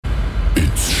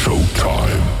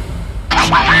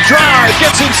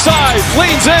gets inside,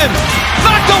 leans in,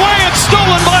 knocked away and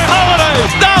stolen by Holiday.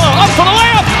 Dalla up for the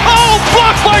layup. Oh,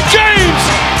 blocked by James.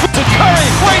 To Curry,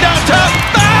 way downtown.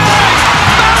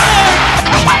 Bang!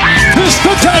 Bang! This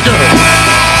the dagger.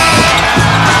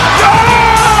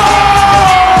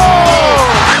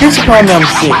 Here's the problem I'm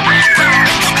seeing.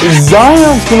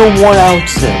 Zion's gonna want out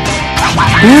soon.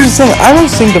 Here's the thing, I don't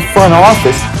think the front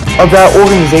office of that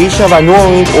organization, of that New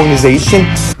Orleans organization,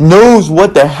 knows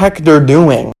what the heck they're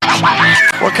doing.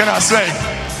 What can I say?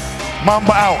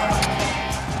 Mamba out.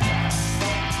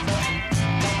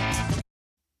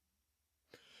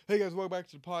 Hey guys, welcome back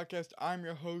to the podcast. I'm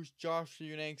your host, Josh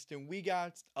Unangst, and we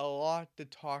got a lot to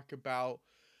talk about.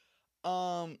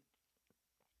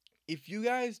 If you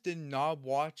guys did not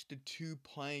watch the two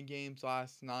playing games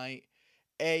last night,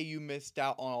 A, you missed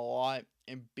out on a lot,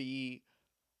 and B,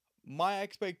 my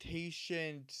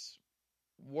expectations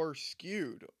were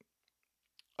skewed.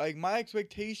 Like, my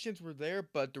expectations were there,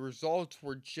 but the results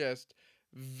were just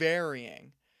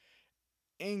varying.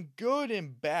 And good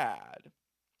and bad.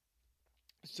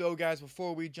 So, guys,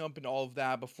 before we jump into all of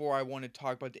that, before I want to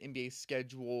talk about the NBA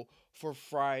schedule for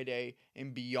Friday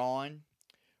and beyond,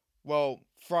 well,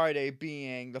 Friday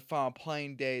being the final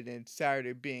playing day, then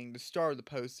Saturday being the start of the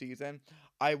postseason,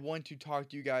 I want to talk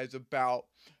to you guys about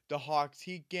the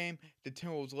Hawks-Heat game, the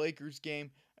Timberwolves-Lakers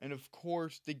game, and of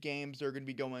course the games that are going to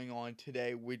be going on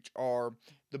today, which are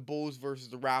the Bulls versus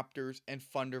the Raptors and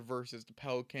Thunder versus the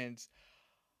Pelicans.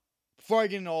 Before I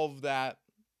get into all of that,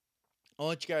 I'll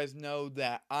let you guys know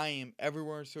that I am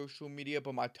everywhere on social media,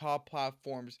 but my top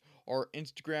platforms are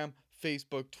Instagram,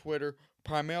 Facebook, Twitter,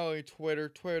 primarily Twitter,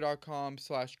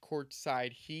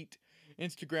 twitter.com/courtsideheat,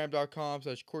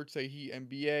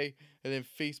 instagram.com/courtsideheatNBA, and then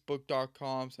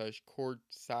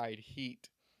facebook.com/courtsideheat.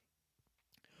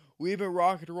 We've been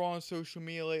rocking and rolling on social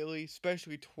media lately,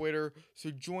 especially Twitter,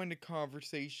 so join the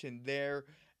conversation there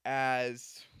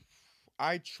as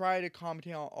I try to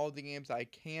commentate on all the games I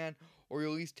can, or at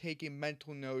least taking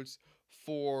mental notes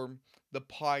for the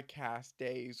podcast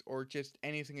days, or just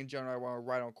anything in general I want to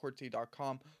write on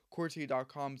courtside.com.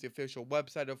 Courtside.com is the official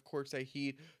website of Courtside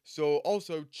Heat, so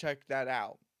also check that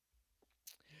out.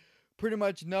 Pretty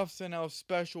much nothing else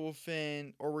special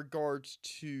within or regards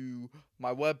to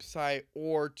my website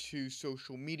or to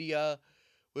social media.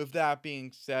 With that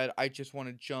being said, I just want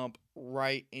to jump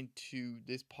right into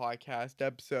this podcast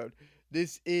episode.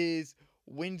 This is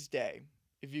Wednesday.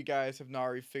 If you guys have not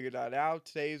already figured that out,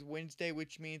 today is Wednesday,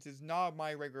 which means it's not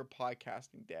my regular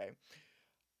podcasting day.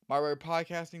 My regular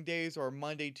podcasting days are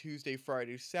Monday, Tuesday,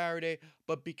 Friday, Saturday,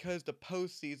 but because the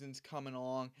postseason's coming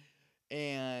along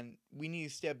and we need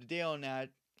to stay up to date on that,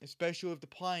 especially if the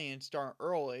play-ins start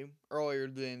earlier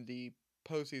than the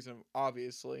postseason,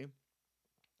 obviously.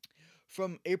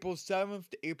 From April 7th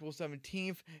to April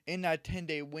 17th, in that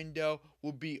 10-day window,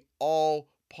 will be all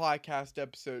podcast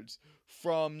episodes.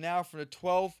 From the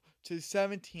 12th to the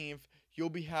 17th, you'll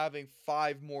be having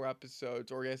 5 more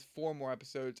episodes, or I guess 4 more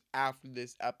episodes after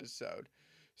this episode.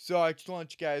 So I just want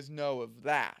to let you guys know of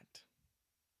that.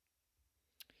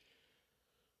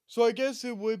 So I guess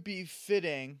it would be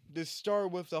fitting to start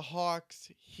with the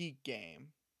Hawks-Heat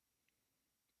game.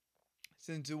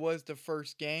 Since it was the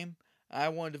first game, I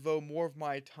want to devote more of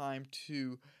my time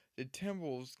to the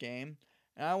Timberwolves game.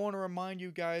 And I want to remind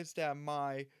you guys that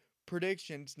my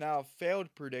predictions, now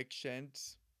failed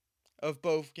predictions, of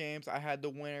both games, I had the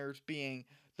winners being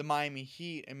the Miami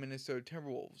Heat and Minnesota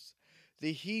Timberwolves.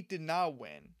 The Heat did not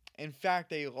win. In fact,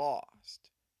 they lost.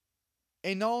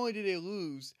 And not only did they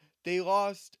lose, they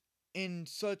lost in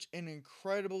such an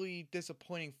incredibly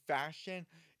disappointing fashion.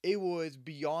 It was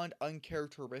beyond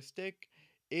uncharacteristic.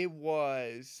 It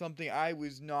was something I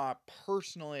was not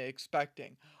personally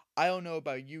expecting. I don't know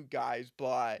about you guys,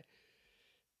 but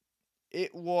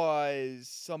it was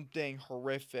something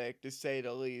horrific, to say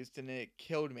the least, and it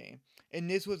killed me. And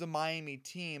this was a Miami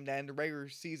team that in the regular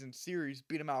season series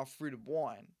beat them out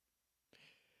 3-1.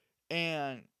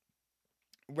 And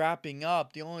wrapping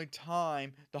up, the only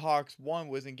time the Hawks won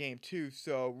was in Game 2,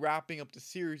 so wrapping up the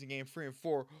series in Game 3 and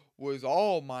 4 was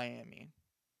all Miami.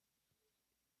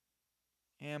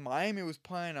 And Miami was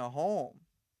playing at home.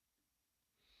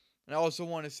 And I also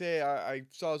want to say, I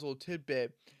saw this little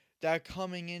tidbit, that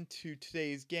coming into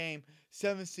today's game,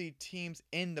 7 seed teams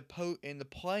in the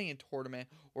play-in tournament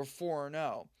were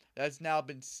 4-0. That's now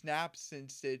been snapped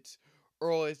since its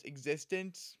earliest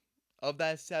existence of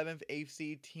that 7th, 8th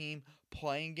seed team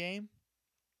playing game.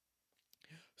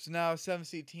 So now 7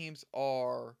 seed teams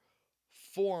are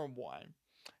 4-1,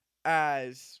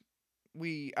 as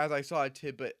I saw a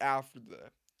tidbit after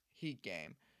the Heat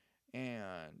game.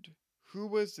 And who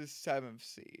was the 7th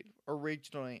seed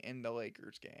originally in the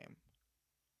Lakers game?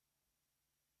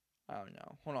 I don't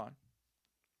know. Hold on.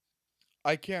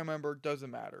 I can't remember.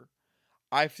 Doesn't matter.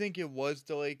 I think it was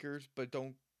the Lakers, but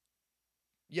don't.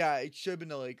 Yeah, it should have been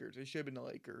the Lakers. It should have been the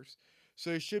Lakers. So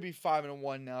it should be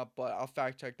 5-1 now, but I'll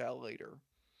fact check that later.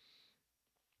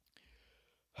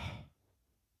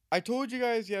 I told you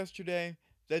guys yesterday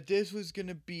that this was going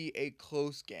to be a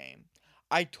close game.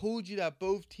 I told you that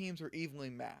both teams were evenly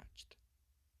matched.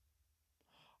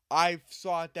 I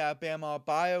thought that Bam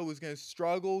Adebayo was going to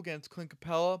struggle against Clint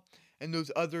Capella and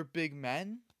those other big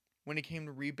men when it came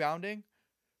to rebounding.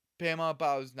 Bam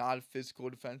Adebayo is not a physical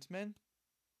defenseman.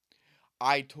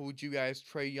 I told you guys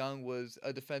Trae Young was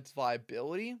a defensive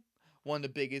liability, one of the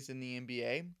biggest in the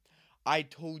NBA. I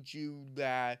told you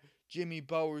that Jimmy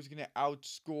Butler was going to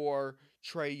outscore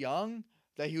Trae Young,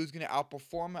 that he was going to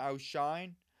outperform,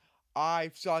 outshine.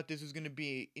 I thought this was going to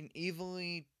be an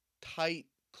evenly tight,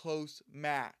 close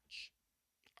match.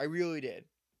 I really did.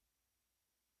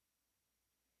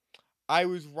 I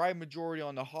was right majority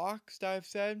on the Hawks that I've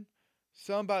said.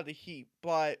 Some about the Heat,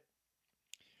 but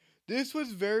this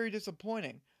was very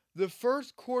disappointing. The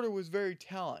first quarter was very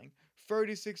telling.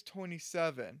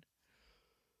 36-27.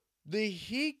 The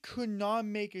Heat could not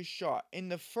make a shot in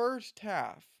the first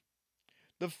half.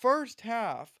 The first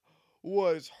half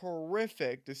was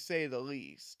horrific, to say the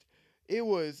least. It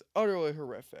was utterly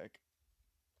horrific.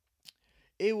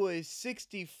 It was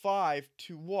 65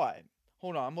 to what?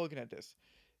 Hold on, I'm looking at this.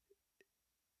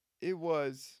 It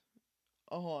was...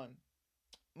 hold on.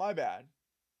 My bad.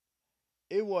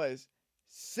 It was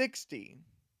 60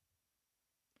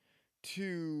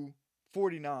 to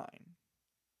 49.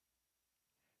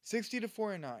 60 to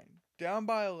 49. Down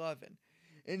by 11.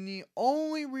 And the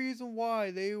only reason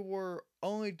why they were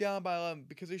only down by 11,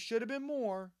 because it should have been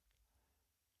more.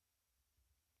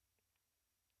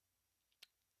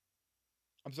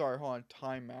 I'm sorry, hold on,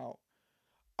 timeout.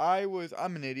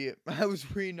 I'm an idiot. I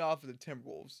was reading off of the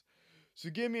Timberwolves. So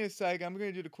give me a second. I'm going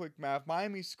to do the quick math.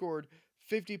 Miami scored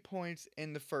 50 points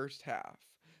in the first half.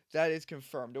 That is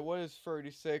confirmed. And what is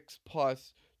 36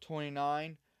 plus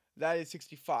 29? That is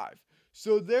 65.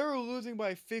 So they were losing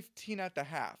by 15 at the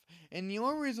half. And the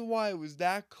only reason why it was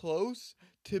that close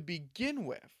to begin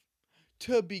with,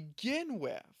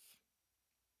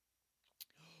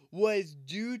 was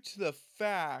due to the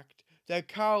fact that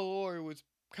Kyle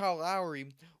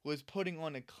Lowry was putting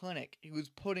on a clinic. He was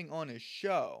putting on a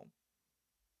show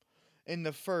in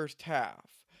the first half.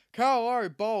 Kyle Lowry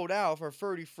balled out for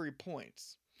 33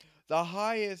 points. The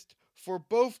highest for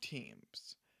both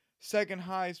teams. Second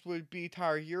highest would be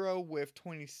Tyler Hero with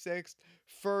 26.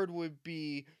 Third would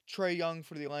be Trae Young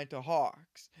for the Atlanta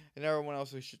Hawks. And everyone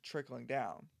else is trickling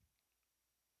down.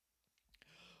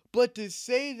 But to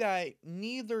say that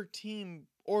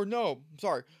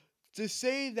to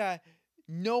say that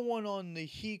no one on the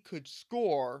Heat could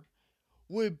score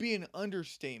would be an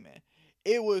understatement.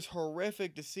 It was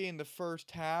horrific to see in the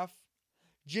first half.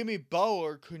 Jimmy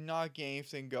Butler could not get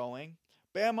anything going.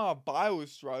 Bam Adebayo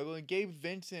was struggling. Gabe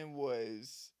Vincent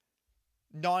was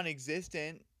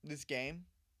non-existent this game.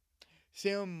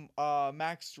 Same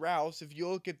Max Strus. If you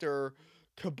look at their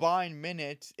combined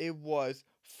minutes, it was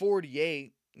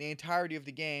 48 the entirety of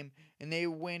the game. And they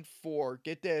went for,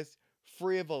 get this,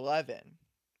 3 of 11.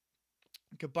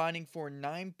 Combining for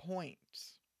 9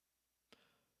 points.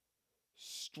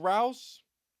 Strus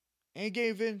and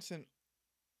Gabe Vincent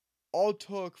all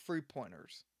took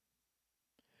 3-pointers.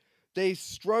 They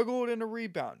struggled in the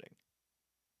rebounding.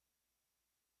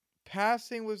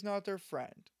 Passing was not their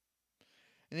friend.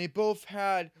 And they both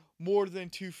had more than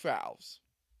 2 fouls.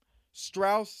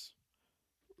 Strus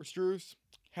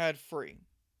had 3.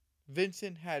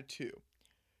 Vincent had 2.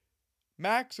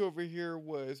 Max over here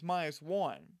was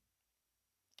 -1.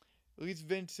 At least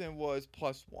Vincent was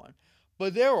 +1.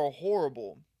 But they were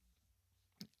horrible.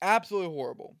 Absolutely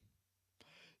horrible.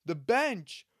 The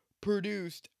bench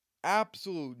produced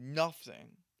absolute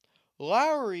nothing.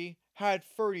 Lowry had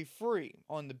 33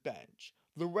 on the bench.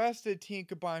 The rest of the team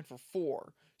combined for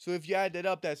 4. So if you add that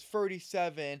up, that's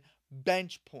 37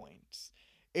 bench points.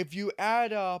 If you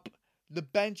add up the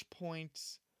bench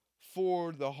points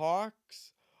for the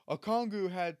Hawks, Okongwu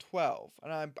had 12.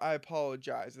 And I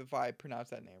apologize if I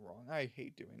pronounced that name wrong. I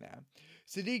hate doing that.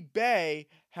 Saddiq Bey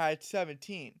had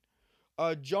 17.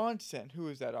 Johnson, who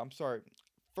is that? I'm sorry.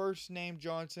 First name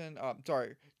Johnson.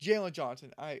 Jalen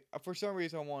Johnson. For some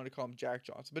reason I wanted to call him Jack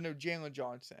Johnson, but no, Jalen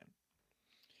Johnson.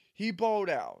 He balled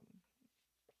out.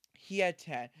 He had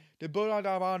 10. Bojan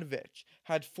Bogdanovic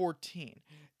had 14.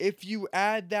 If you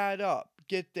add that up,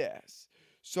 get this.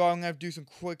 So I'm going to have to do some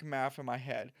quick math in my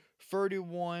head.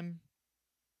 31,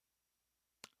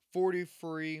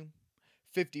 43,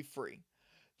 53.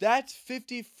 That's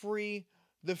 53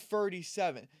 the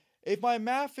 37. If my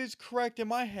math is correct in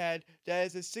my head, that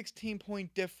is a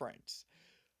 16-point difference.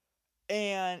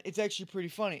 And it's actually pretty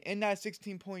funny. In that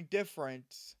 16-point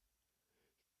difference,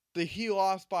 the Heat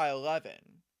lost by 11.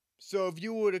 So if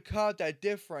you would have caught that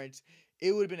difference,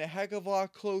 it would have been a heck of a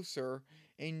lot closer,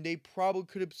 and they probably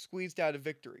could have squeezed out a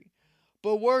victory.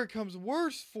 But where it comes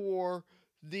worse for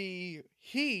the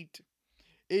Heat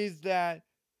is that,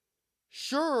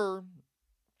 sure,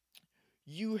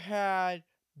 you had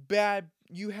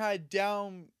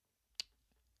down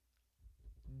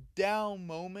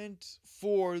moments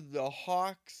for the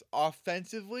Hawks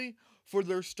offensively for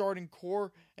their starting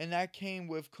core, and that came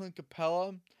with Clint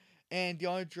Capella and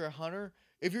DeAndre Hunter.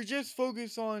 If you're just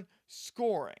focused on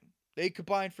scoring, they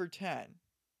combined for 10.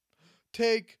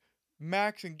 Take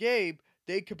Max and Gabe,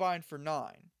 they combined for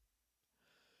 9.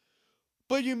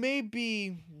 But you may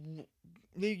be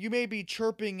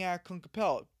chirping at Clint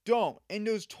Capella. Don't. In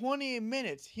those 28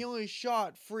 minutes, he only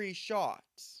shot 3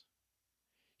 shots.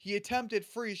 He attempted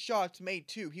 3 shots, made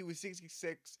 2. He was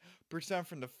 66%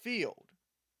 from the field.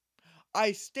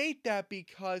 I state that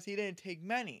because he didn't take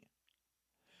many.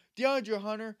 DeAndre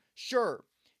Hunter, sure,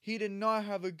 he did not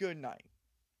have a good night.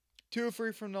 2 of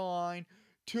 3 from the line,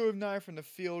 2 of 9 from the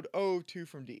field, 0 of 2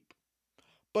 from deep.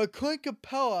 But Clint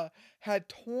Capella had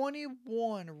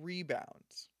 21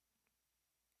 rebounds.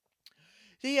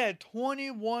 He had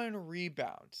 21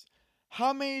 rebounds.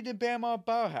 How many did Bam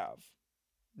Adebayo have?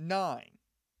 9.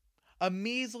 A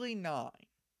measly 9.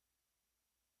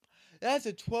 That's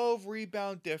a 12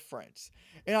 rebound difference.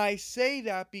 And I say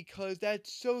that because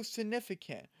that's so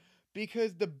significant.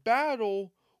 Because the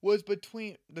battle was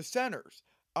between the centers,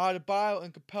 Adebayo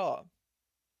and Capella.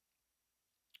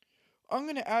 I'm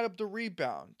going to add up the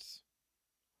rebounds.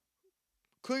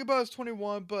 Clint Capella is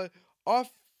 21, but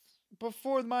off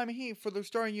before the Miami Heat for their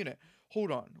starting unit.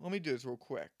 Hold on, let me do this real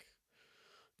quick.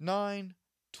 9,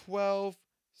 12,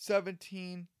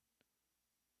 17.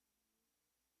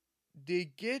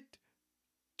 They get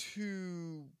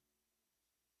to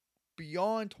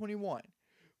beyond 21.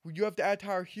 You have to add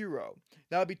Tyler Hero.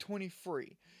 That would be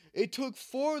 23. It took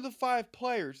 4 of the 5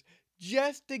 players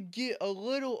just to get a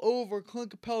little over Clint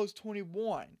Capella's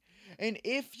 21. And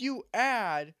if you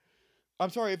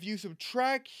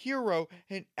subtract Hero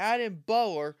and add in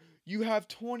Butler, you have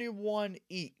 21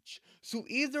 each. So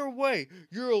either way,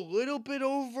 you're a little bit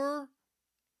over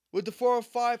with the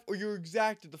 405, or you're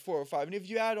exact at the 405. And if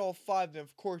you add all 5, then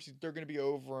of course they're going to be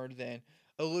over and then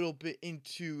a little bit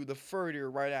into the 30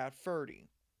 or right at 30.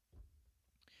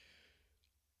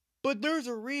 But there's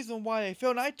a reason why they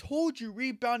failed. And I told you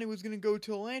rebounding was going to go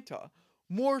to Atlanta.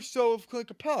 More so of Clint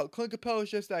Capella. Clint Capella is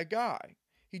just that guy.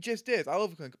 He just is. I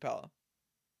love Clint Capella.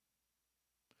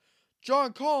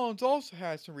 John Collins also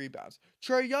had some rebounds.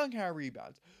 Trae Young had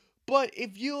rebounds. But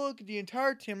if you look at the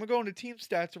entire team, we're going to team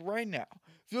stats right now.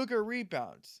 If you look at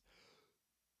rebounds,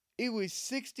 it was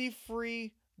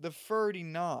 63 to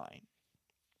 39.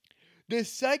 The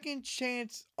second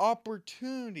chance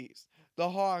opportunities the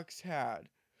Hawks had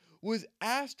was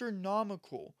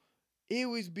astronomical. It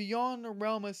was beyond the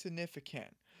realm of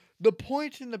significant. The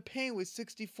points in the paint was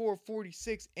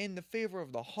 64-46 in the favor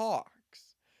of the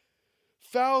Hawks.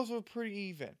 Fouls were pretty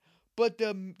even. But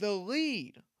the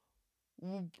lead,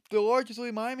 the largest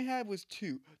lead Miami had was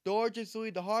 2. The largest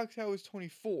lead the Hawks had was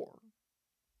 24.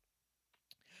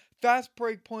 Fast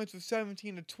break points was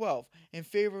 17 to 12 in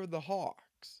favor of the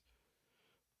Hawks.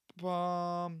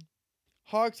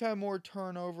 Hawks had more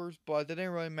turnovers, but that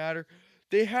didn't really matter.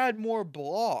 They had more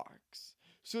blocks.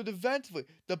 So defensively,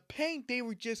 the paint, they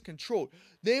were just controlled.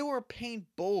 They were paint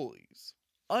bullies.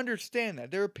 Understand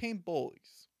that. They were paint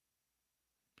bullies.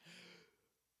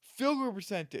 Field goal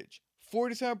percentage,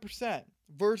 47%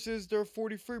 versus their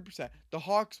 43%. The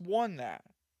Hawks won that.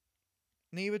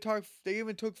 And they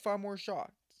even took 5 more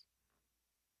shots.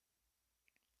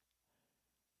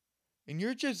 And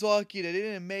you're just lucky that they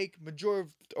didn't make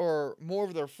majority or more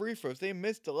of their free throws. They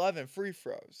missed 11 free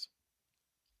throws.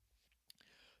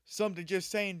 Something just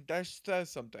saying that says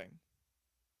something.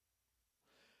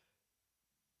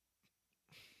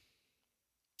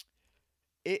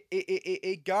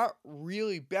 It got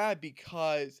really bad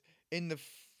because in the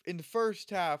first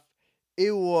half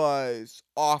it was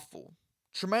awful.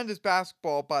 Tremendous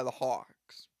basketball by the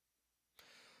Hawks.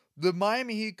 The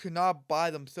Miami Heat could not buy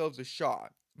themselves a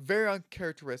shot. Very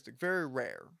uncharacteristic, very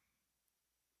rare.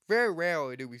 Very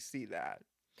rarely do we see that.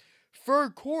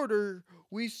 Third quarter,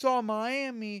 we saw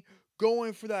Miami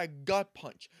going for that gut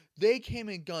punch. They came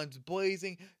in guns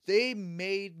blazing. They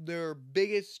made their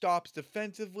biggest stops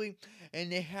defensively,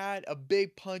 and they had a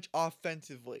big punch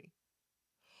offensively.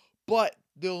 But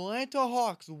the Atlanta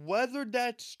Hawks weathered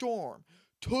that storm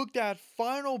took that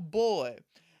final bullet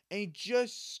and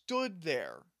just stood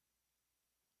there,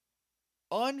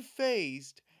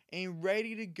 unfazed and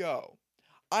ready to go.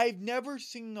 I've never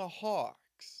seen the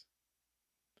Hawks,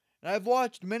 and I've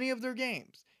watched many of their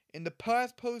games in the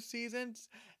past postseasons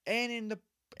and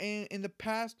in the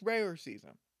past regular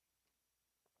season.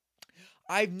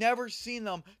 I've never seen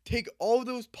them take all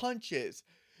those punches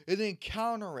and then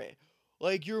counter it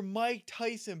like you're Mike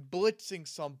Tyson blitzing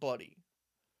somebody.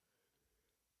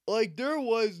 Like, there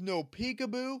was no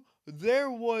peekaboo,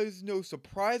 there was no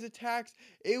surprise attacks,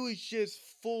 it was just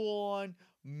full-on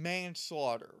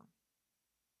manslaughter.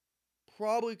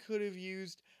 Probably could have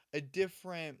used a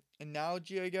different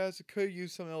analogy, I guess. It could have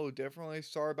used something a little differently,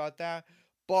 sorry about that.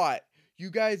 But,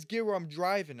 you guys get where I'm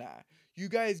driving at. You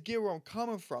guys get where I'm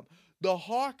coming from. The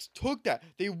Hawks took that.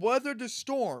 They weathered the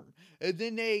storm, and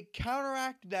then they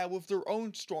counteracted that with their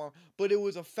own storm, but it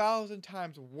was 1,000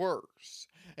 times worse.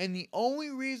 And the only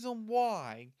reason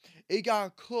why it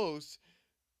got close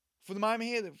for the Miami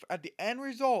Heat at the end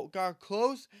result got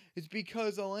close is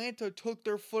because Atlanta took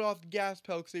their foot off the gas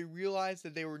pedal because they realized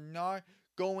that they were not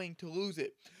going to lose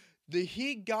it. The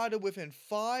Heat got it within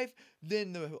 5,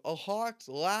 then the Hawks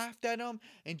laughed at them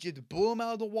and just blew them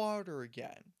out of the water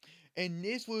again. And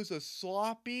this was a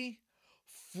sloppy,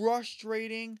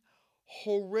 frustrating,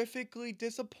 horrifically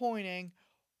disappointing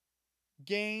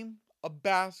game of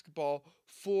basketball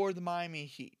for the Miami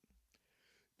Heat.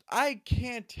 I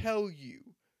can't tell you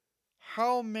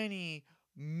how many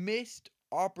missed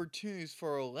opportunities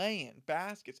for laying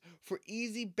baskets, for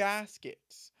easy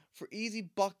buckets.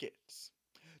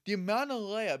 The amount of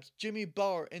layups Jimmy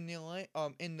Butler in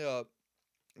the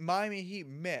Miami Heat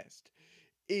missed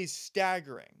is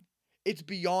staggering. It's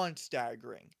beyond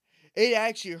staggering. It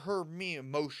actually hurt me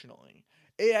emotionally.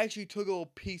 It actually took a little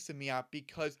piece of me out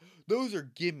because those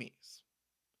are gimmies.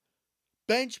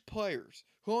 Bench players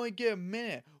who only get a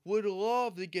minute would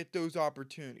love to get those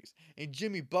opportunities. And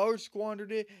Jimmy Butler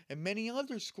squandered it, and many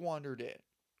others squandered it.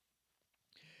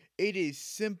 It is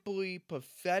simply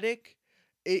pathetic.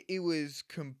 It was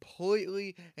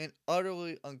completely and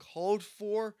utterly uncalled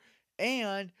for,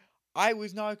 and I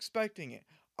was not expecting it.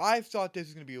 I thought this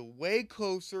was going to be way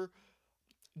closer.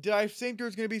 Did I think there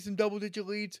was going to be some double-digit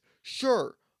leads?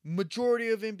 Sure. Majority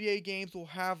of NBA games will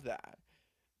have that.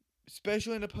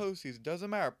 Especially in the postseason.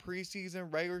 Doesn't matter.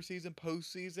 Preseason, regular season,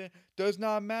 postseason. Does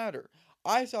not matter.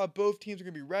 I thought both teams were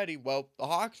going to be ready. Well, the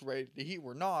Hawks were ready. The Heat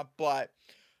were not. But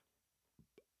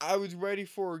I was ready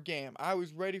for a game. I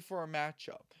was ready for a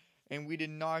matchup. And we did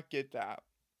not get that.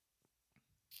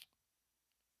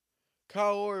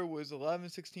 Kyle Lowry was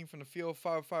 11-16 from the field,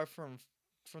 5-5 from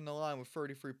the line with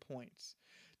 33 points.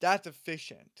 That's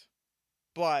efficient.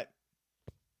 But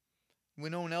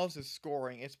when no one else is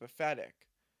scoring, it's pathetic.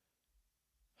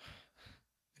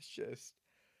 It's just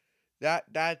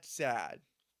that's sad.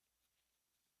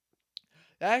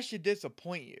 That should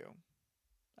disappoint you.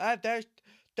 That's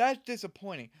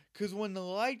disappointing. Because when the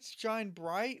lights shine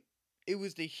bright, it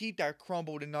was the Heat that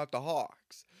crumbled and not the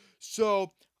Hawks.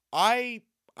 So I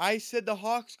said the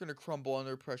Hawks were going to crumble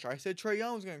under pressure. I said Trae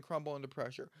Young was going to crumble under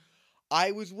pressure.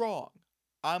 I was wrong.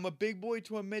 I'm a big boy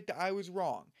to admit that I was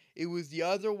wrong. It was the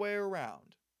other way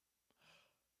around.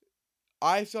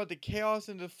 I thought the chaos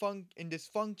and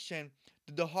dysfunction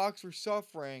that the Hawks were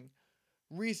suffering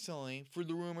recently for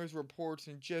the rumors, reports,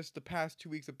 and just the past 2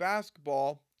 weeks of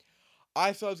basketball,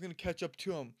 I thought I was going to catch up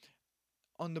to them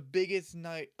on the biggest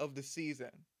night of the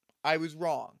season. I was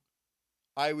wrong.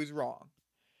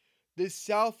 The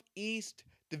Southeast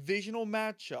divisional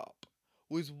matchup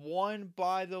was won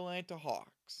by the Atlanta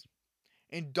Hawks.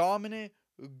 In dominant,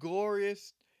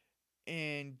 glorious,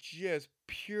 and just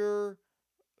pure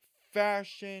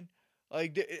fashion.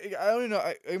 Like, I don't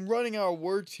know. I'm running out of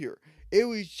words here. It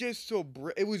was just so...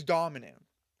 it was dominant.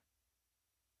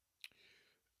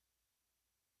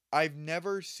 I've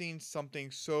never seen something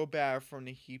so bad from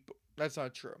the Heat. That's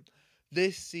not true.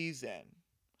 This season,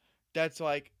 that's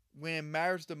like, when it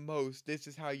matters the most, this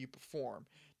is how you perform.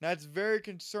 That's very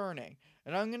concerning.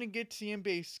 And I'm going to get to the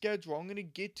NBA schedule. I'm going to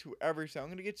get to everything. I'm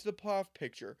going to get to the playoff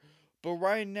picture. But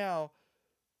right now,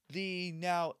 the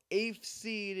now 8th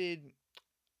seeded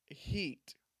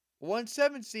Heat,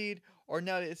 1-7 seed, are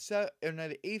now the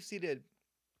 8th seeded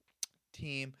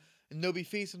team. And they'll be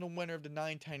facing the winner of the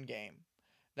 9-10 game.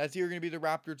 That's either going to be the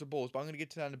Raptors or Bulls. But I'm going to get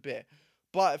to that in a bit.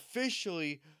 But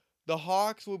officially, the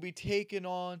Hawks will be taking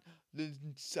on the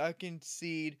 2nd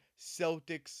seed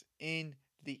Celtics in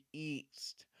the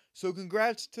East. So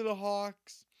congrats to the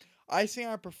Hawks. I think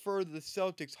I prefer the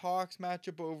Celtics-Hawks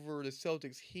matchup over the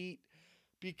Celtics-Heat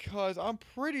because I'm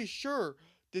pretty sure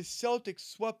the Celtics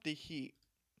swept the Heat.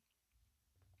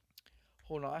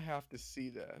 Hold on, I have to see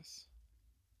this.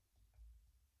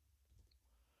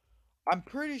 I'm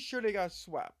pretty sure they got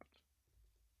swept.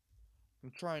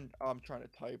 I'm trying to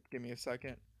type. Give me a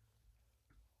second.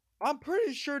 I'm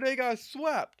pretty sure they got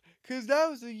swept. Because that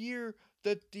was the year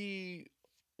that the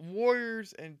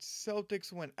Warriors and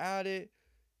Celtics went at it.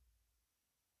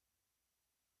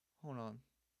 Hold on.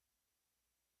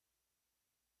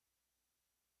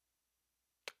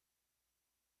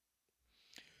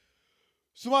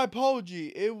 So my apology.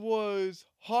 It was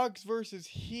Hawks versus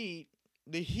Heat.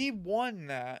 The Heat won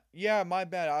that. Yeah, my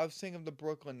bad. I was thinking of the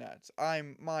Brooklyn Nets.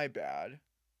 My bad.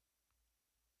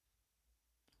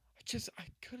 I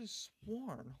could have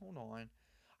sworn. Hold on.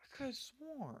 I could have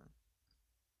sworn.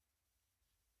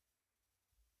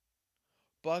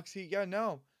 Bucks Heat. Yeah,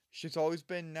 no. It's always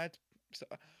been Nets.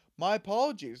 My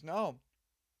apologies. No.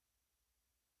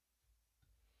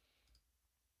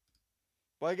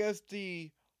 But I guess the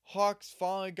Hawks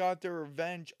finally got their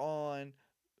revenge on,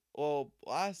 well,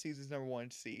 last season's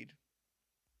 #1 seed.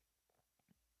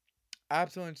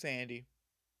 Absolute insanity.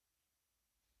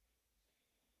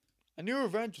 I knew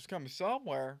revenge was coming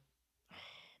somewhere.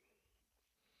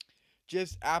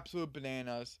 Just absolute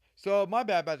bananas. So, my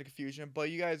bad about the confusion, but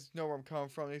you guys know where I'm coming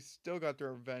from. They still got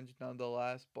their revenge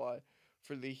nonetheless, but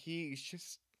for the Heat,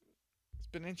 it's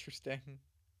been interesting.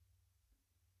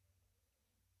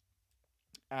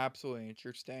 Absolutely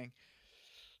interesting.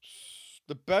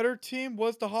 The better team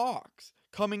was the Hawks.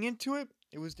 Coming into it,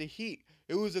 it was the Heat.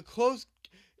 It was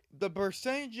the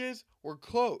percentages were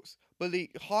close, but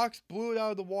the Hawks blew it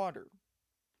out of the water.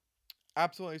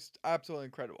 Absolutely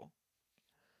incredible.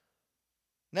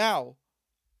 Now,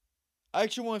 I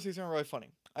actually want to say something really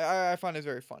funny. I find this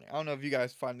very funny. I don't know if you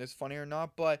guys find this funny or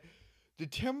not, but the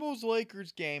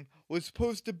Timberwolves-Lakers game was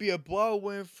supposed to be a blowout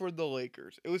win for the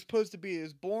Lakers. It was supposed to be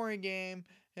this boring game,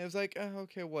 and it was like,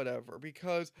 okay, whatever,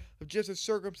 because of just the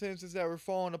circumstances that were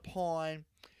falling upon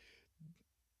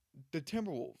the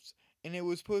Timberwolves. And it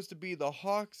was supposed to be the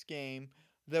Hawks game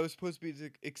that was supposed to be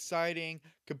this exciting,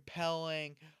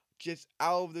 compelling, just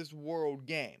out of this world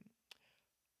game.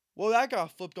 Well, that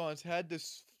got flipped on its head.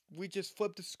 We just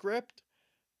flipped the script.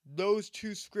 Those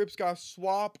two scripts got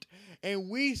swapped, and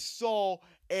we saw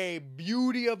a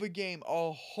beauty of a game,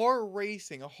 a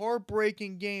heart-racing, a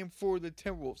heartbreaking game for the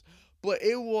Timberwolves. But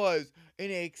it was an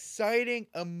exciting,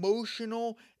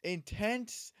 emotional,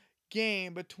 intense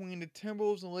game between the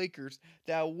Timberwolves and Lakers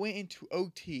that went into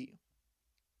OT.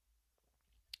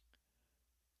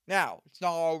 Now, it's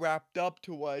not all wrapped up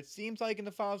to what it seems like in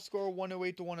the final score,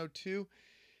 108-102.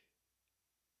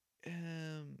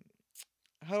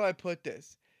 How do I put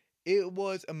this? It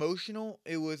was emotional,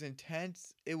 it was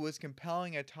intense, it was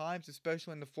compelling at times,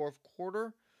 especially in the fourth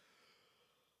quarter.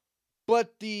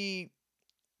 But the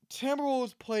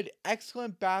Timberwolves played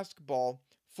excellent basketball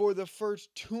for the first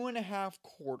 2.5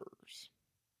 quarters.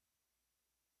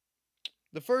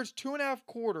 The first 2.5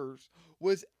 quarters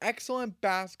was excellent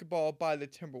basketball by the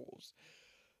Timberwolves.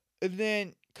 And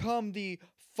then come the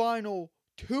final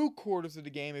 2 quarters of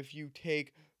the game, if you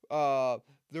take the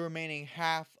remaining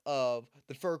half of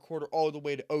the third quarter all the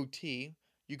way to OT.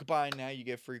 You combine that, you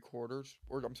get 2 quarters.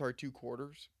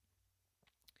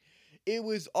 It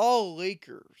was all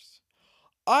Lakers.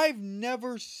 I've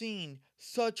never seen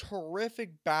such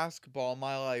horrific basketball in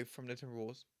my life from the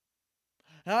Timberwolves.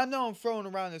 And I know I'm throwing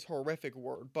around this horrific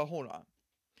word, but hold on.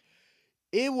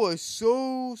 It was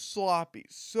so sloppy,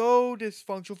 so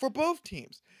dysfunctional for both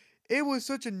teams. It was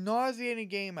such a nauseating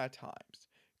game at times.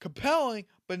 Compelling,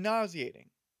 but nauseating.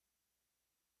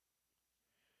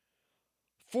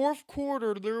 Fourth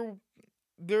quarter,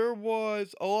 there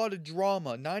was a lot of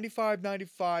drama.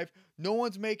 95-95. No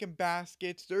one's making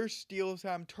baskets. There's steals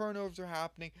happening. Turnovers are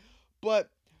happening. But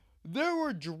there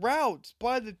were droughts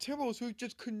by the Timberwolves who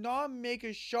just could not make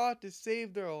a shot to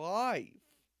save their life.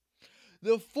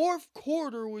 The fourth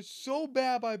quarter was so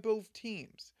bad by both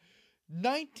teams.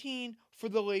 19 for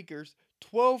the Lakers,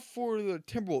 12 for the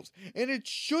Timberwolves. And it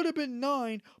should have been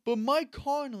 9, but Mike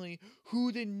Conley,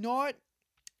 who did not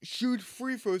shoot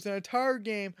free throws the entire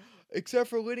game, except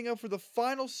for leading up for the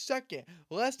final second,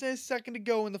 less than a second to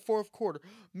go in the fourth quarter,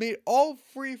 made all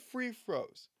free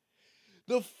throws.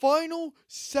 The final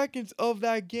seconds of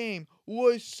that game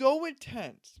was so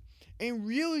intense and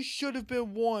really should have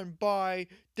been won by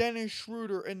Dennis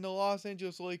Schroeder and the Los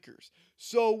Angeles Lakers.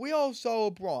 So we all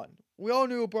saw LeBron. We all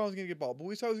knew LeBron was going to get the ball, but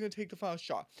we saw he was going to take the final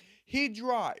shot. He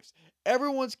drives.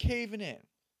 Everyone's caving in.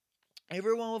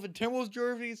 Everyone with a Timberwolves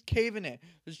jersey is caving in.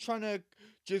 Just trying to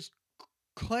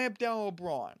clamp down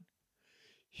LeBron.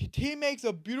 He makes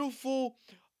a beautiful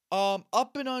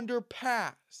up and under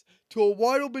pass to a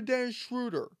wide open Dennis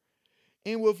Schroeder.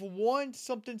 and with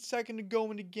 1-something second to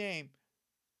go in the game,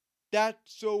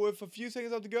 so with a few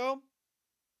seconds left to go,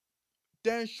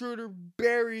 Dennis Schroeder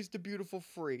buries the beautiful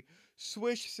free.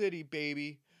 Swish City,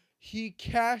 baby. He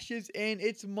cashes in.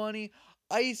 It's money.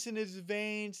 Ice in his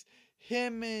veins.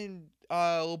 Him and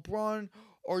LeBron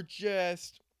are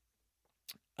just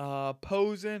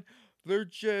posing. They're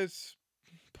just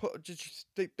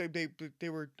they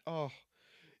were, oh,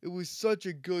 it was such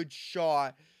a good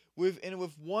shot with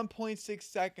 1.6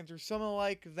 seconds or something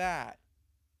like that.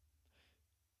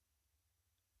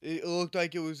 It looked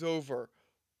like it was over.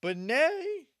 But no,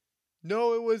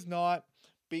 it was not,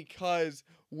 because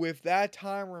with that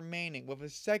time remaining, with a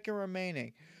second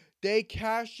remaining, they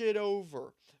cash it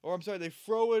over. Or I'm sorry, they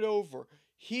throw it over.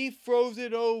 He throws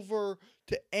it over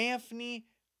to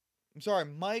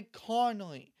Mike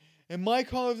Conley. And Mike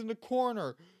Conley's in the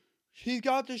corner. He's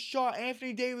got the shot.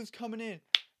 Anthony Davis coming in.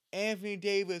 Anthony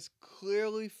Davis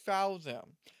clearly fouls him.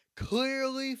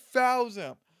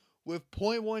 With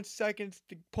 0.1 second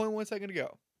to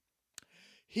go.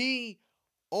 He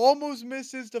almost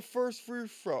misses the first free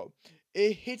throw.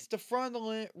 It hits the front of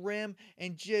the rim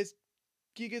and he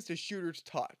gets the shooter's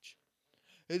touch.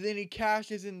 And then he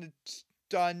cashes in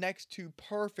the next two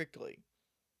perfectly.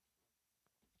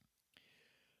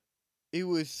 It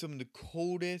was some of the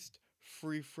coldest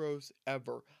free throws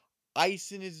ever.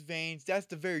 Ice in his veins. That's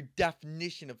the very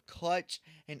definition of clutch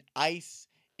and ice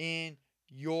in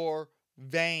your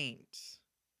veins.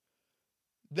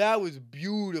 That was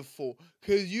beautiful,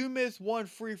 because you miss one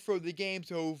free throw, the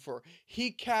game's over.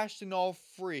 He cashed in all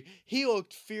three. He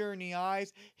looked fear in the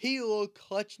eyes. He looked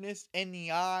clutchness in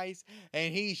the eyes.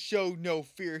 And he showed no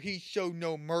fear. He showed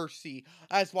no mercy.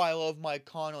 That's why I love Mike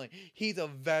Conley. He's a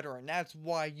veteran. That's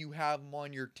why you have him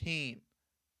on your team.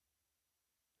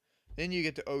 Then you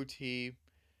get to OT.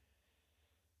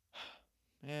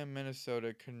 And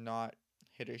Minnesota could not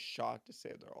hit a shot to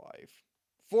save their life.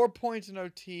 4 points in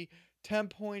OT. 10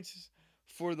 points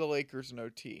for the Lakers in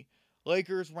OT.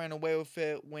 Lakers ran away with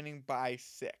it, winning by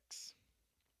 6.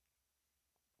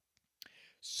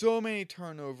 So many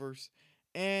turnovers.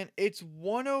 And it's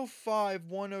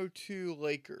 105-102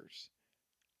 Lakers.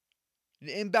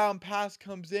 The inbound pass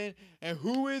comes in. And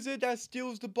who is it that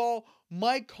steals the ball?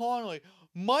 Mike Conley.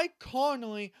 Mike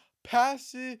Conley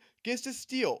gets the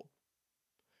steal.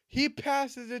 He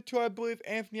passes it to, I believe,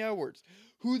 Anthony Edwards,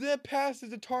 who then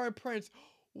passes to Taurean Prince.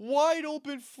 Wide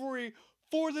open free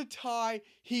for the tie.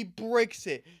 He breaks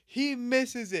it. He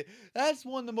misses it. That's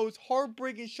one of the most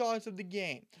heartbreaking shots of the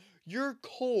game. You're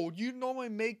cold. You normally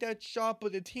make that shot,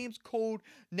 but the team's cold.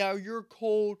 Now you're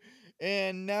cold.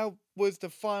 And that was the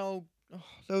final.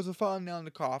 That was the final nail in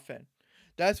the coffin.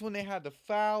 That's when they had the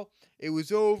foul. It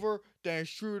was over. Dennis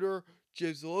Schroeder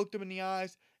just looked him in the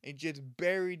eyes and just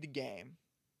buried the game.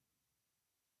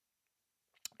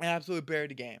 Absolutely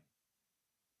buried the game.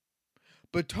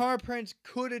 But Taurean Prince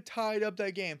could have tied up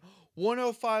that game.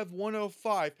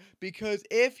 105-105. Because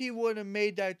if he would have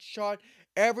made that shot,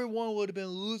 everyone would have been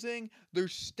losing their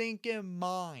stinking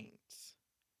minds.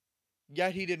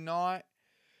 Yet he did not.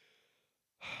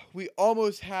 We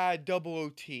almost had double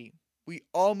OT.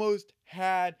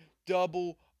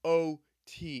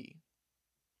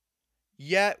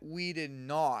 Yet we did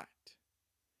not.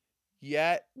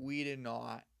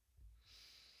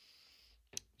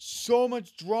 So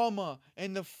much drama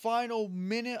in the final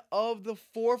minute of the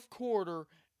fourth quarter,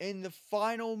 in the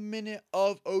final minute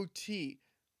of OT.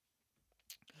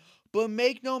 But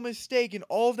make no mistake, in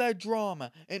all of that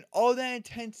drama, and all that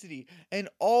intensity, and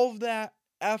all of that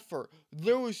effort,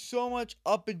 there was so much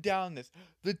up and downness.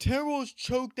 The Timberwolves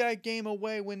choked that game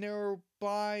away when they were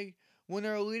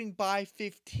leading by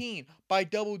 15, by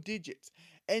double digits.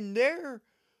 And they're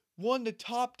one of the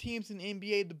top teams in the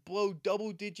NBA to blow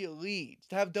double-digit leads.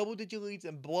 To have double-digit leads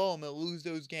and blow them and lose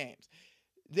those games.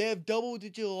 They have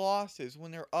double-digit losses when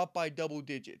they're up by double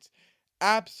digits.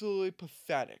 Absolutely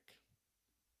pathetic.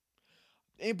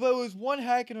 But it was one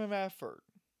heck of an effort.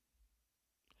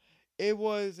 It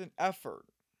was an effort.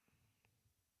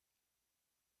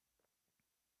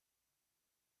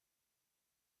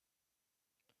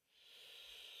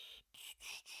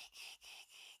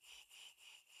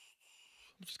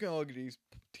 I'm just going to look at these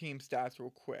team stats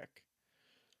real quick.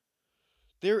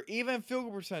 They're even field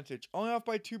goal percentage, only off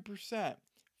by 2%.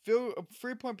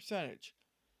 3-point percentage.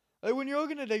 Like, when you're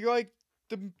looking at that, you're like,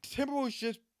 the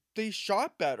Timberwolves they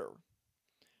shot better.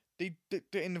 They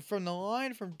from the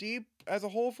line, from deep, as a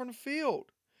whole, from the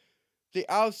field. They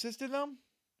out-assisted them.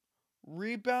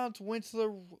 Rebounds went to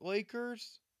the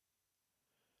Lakers.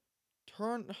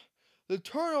 The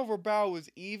turnover battle was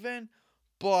even,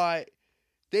 but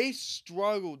they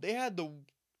struggled. They had the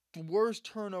the worst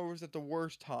turnovers at the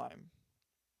worst time.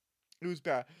 It was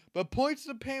bad. But points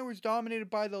in the paint was dominated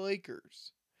by the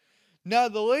Lakers. Now,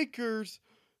 the Lakers,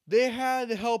 they had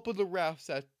the help of the refs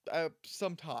at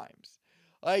sometimes.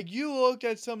 Like, you looked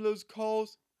at some of those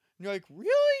calls, and you're like,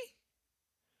 really?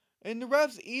 And the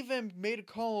refs even made a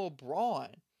call on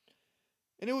LeBron.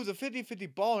 And it was a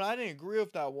 50-50 ball, and I didn't agree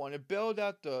with that one. It bailed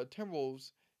out the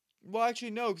Timberwolves. Well, actually,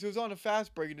 no, because it was on a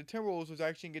fast break, and the Timberwolves was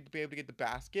actually going to be able to get the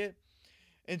basket.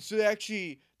 And so the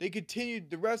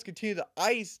refs continued to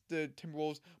ice the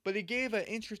Timberwolves, but they gave an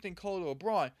interesting call to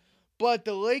LeBron. But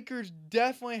the Lakers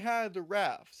definitely had the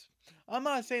refs. I'm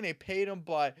not saying they paid them,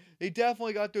 but they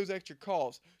definitely got those extra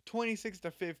calls.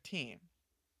 26-15.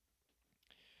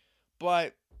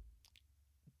 But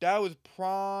that was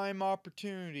prime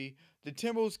opportunity. The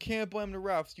Timberwolves can't blame the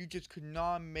refs. You just could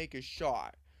not make a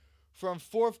shot. From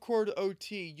fourth quarter to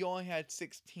OT, you only had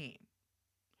 16.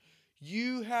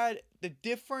 The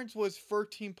difference was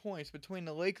 13 points between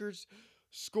the Lakers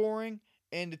scoring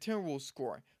and the Timberwolves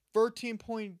scoring.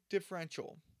 13-point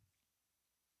differential.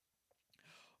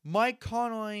 Mike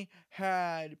Conley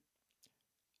had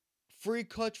 3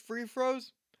 clutch free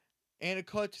throws and a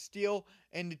clutch steal,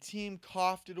 and the team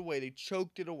coughed it away. They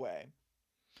choked it away.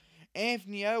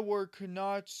 Anthony Edwards could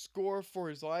not score for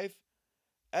his life.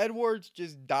 Edwards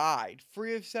just died.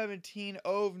 3 of 17,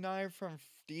 0 of 9 from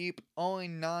deep, only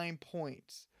 9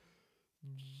 points.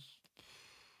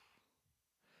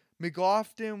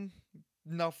 McLaughlin,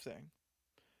 nothing.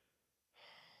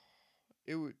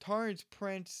 Taurean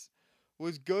Prince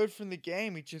was good from the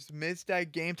game. He just missed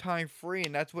that game time free,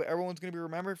 and that's what everyone's going to be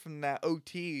remembered from that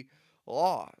OT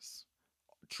loss.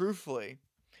 Truthfully.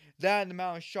 That and the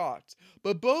amount of shots.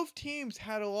 But both teams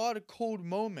had a lot of cold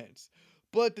moments.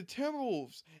 But the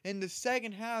Timberwolves in the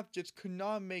second half just could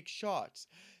not make shots.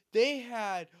 They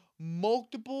had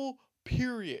multiple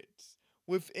periods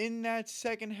within that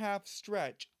second half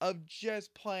stretch of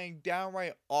just playing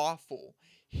downright awful,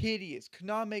 hideous, could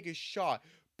not make a shot.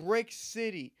 Brick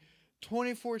City,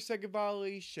 24-second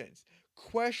violations,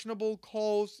 questionable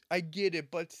calls, I get it,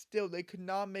 but still, they could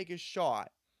not make a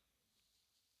shot.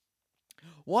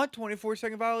 One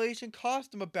 24-second violation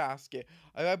cost them a basket.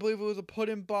 I believe it was a put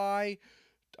in by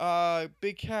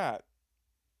Big Cat.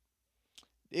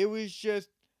 It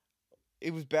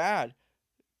was bad.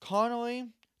 Conley,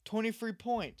 23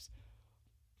 points.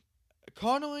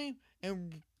 Conley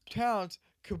and Towns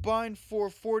combined for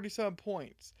 47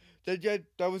 points. That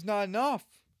was not enough.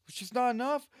 It was just not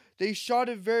enough. They shot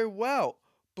it very well.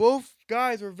 Both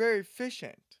guys were very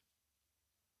efficient.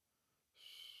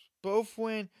 Both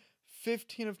win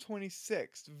 15 of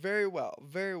 26. Very well.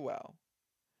 Very well.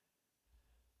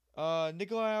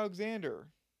 Nikolai Alexander.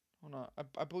 Hold on.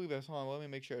 I believe that's. Hold on. Let me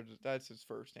make sure that's his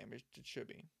first name. It should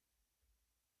be.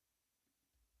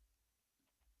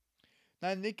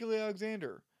 Now, Nikolai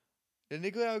Alexander. The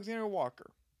Nikolai Alexander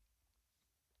Walker.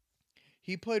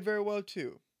 He played very well,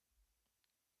 too.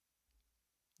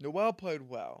 Noel played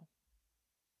well.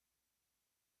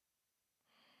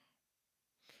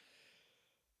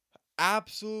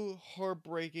 Absolute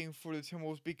heartbreaking for the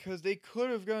Timberwolves because they could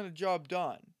have gotten the job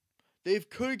done. They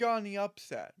could have gotten the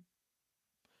upset.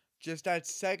 Just that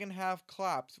second half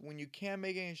collapse when you can't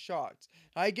make any shots.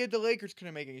 I get the Lakers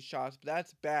couldn't make any shots, but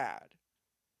that's bad.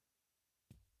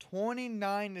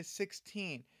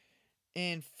 29-16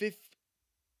 in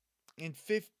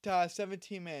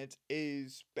 17 minutes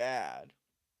is bad.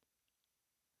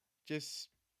 Just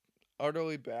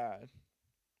utterly bad.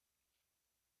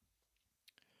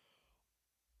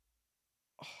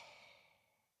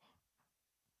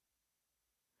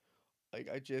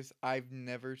 I've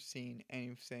never seen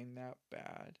anything that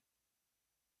bad.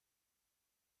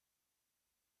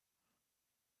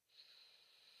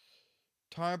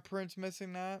 Taurean Prince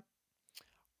missing that.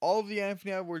 All of the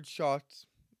Anthony Edwards shots.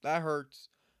 That hurts.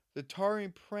 The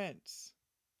Taurean Prince.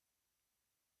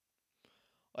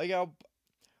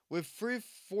 With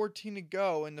 3:14 to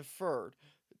go in the third,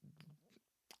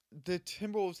 the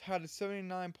Timberwolves had a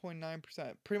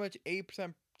 79.9%, pretty much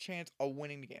 8% chance of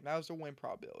winning the game. That was their win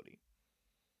probability.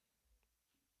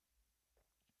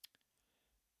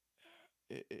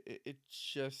 It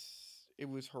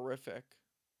was horrific.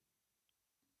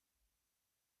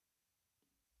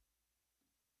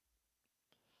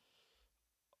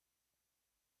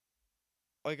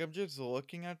 I'm just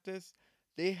looking at this.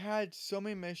 They had so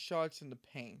many missed shots in the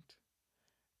paint.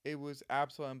 It was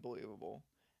absolutely unbelievable.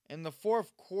 In the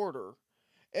fourth quarter,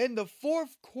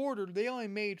 they only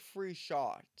made 3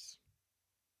 shots.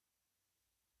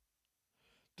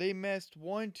 They missed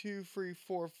 1, 2, 3,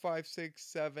 4, 5, 6,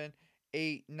 7,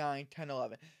 8, 9, 10,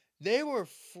 11. They were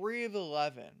 3 of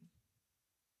 11.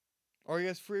 Or I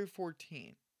guess 3 or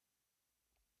 14.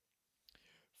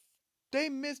 They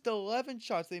missed 11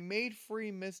 shots. They made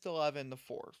 3, missed 11 in the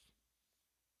fourth.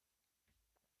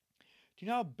 Do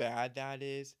you know how bad that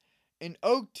is? In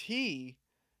OT,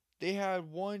 they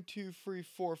had 1, 2, 3,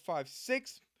 4, 5,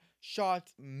 6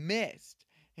 shots missed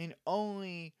and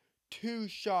only 2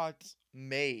 shots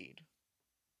made.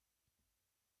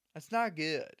 That's not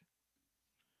good.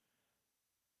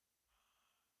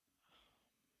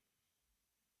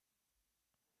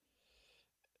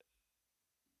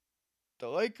 The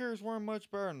Lakers weren't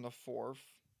much better in the fourth,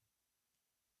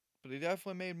 but they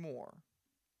definitely made more.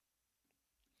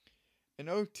 In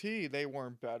OT, they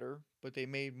weren't better, but they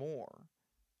made more.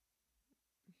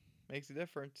 Makes a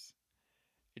difference.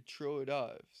 It truly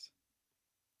does.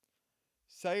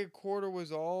 Second quarter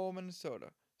was all Minnesota.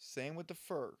 Same with the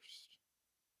first.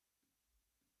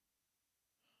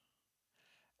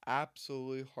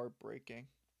 Absolutely heartbreaking.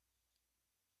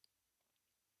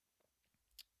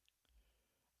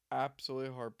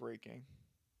 Absolutely heartbreaking.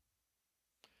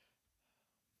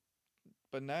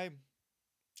 But now,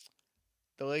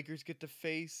 the Lakers get to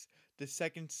face the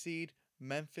second seed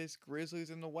Memphis Grizzlies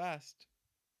in the West.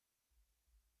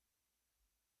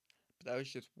 But that was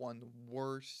just one of the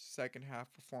worst second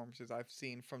half performances I've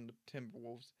seen from the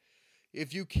Timberwolves.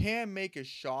 If you can make a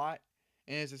shot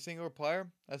and it's a single player,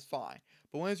 that's fine.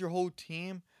 But when it's your whole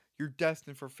team, you're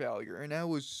destined for failure. And that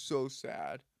was so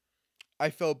sad. I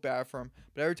felt bad for him.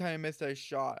 But every time I missed that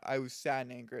shot, I was sad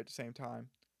and angry at the same time.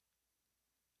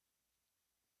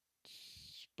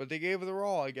 But they gave it their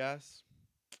all, I guess.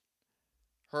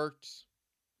 Hurts.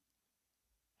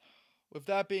 With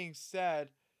that being said,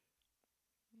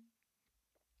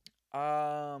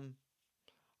 hold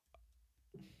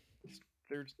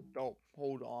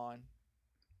on.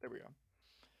 There we go.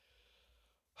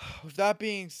 With that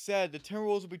being said, the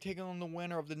Timberwolves will be taking on the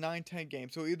winner of the 9-10 game.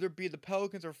 So it'll either be the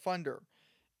Pelicans or Thunder.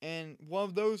 And one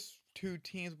of those two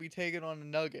teams will be taking on the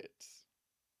Nuggets.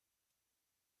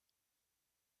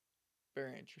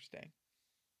 Very interesting.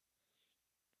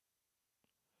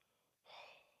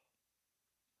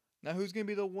 Now, who's going to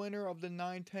be the winner of the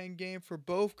 9-10 game for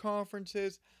both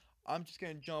conferences? I'm just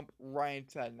going to jump right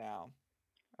into that now.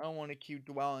 I don't want to keep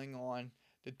dwelling on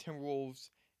the Timberwolves'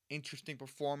 interesting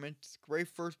performance. Great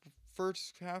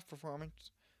first half performance.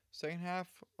 Second half,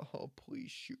 oh,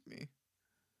 please shoot me.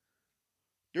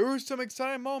 There were some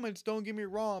exciting moments, don't get me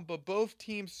wrong, but both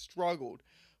teams struggled.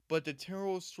 But the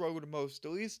Timberwolves struggled the most.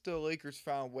 At least the Lakers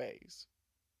found ways.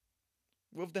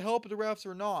 With the help of the refs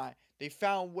or not, they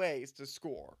found ways to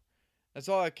score. That's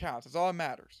all that counts. That's all that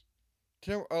matters.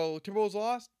 Timberwolves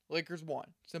lost, Lakers won.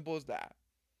 Simple as that.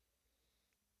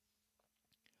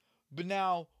 But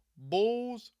now,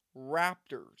 Bulls,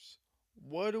 Raptors.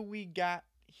 What do we got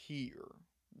here?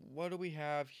 What do we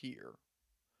have here?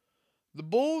 The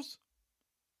Bulls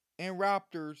and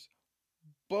Raptors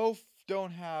both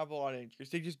don't have a lot of injuries.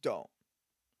 They just don't.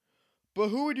 But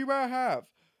who would you rather have?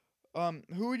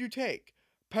 Who would you take?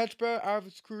 Petra,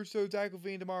 Alex Caruso, Zach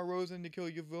LaVine, DeMar DeRozan,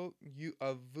 Nikola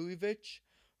Vucevic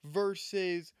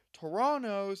versus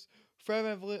Toronto's Fred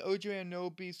VanVleet, OG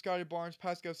Anunoby, Scottie Barnes,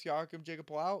 Pascal Siakam, Jacob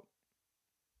Plout.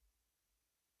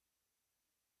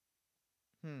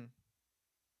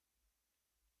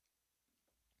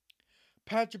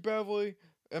 Patrick Beverley.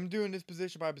 I'm doing this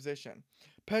position by position.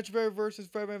 Patrick Beverley versus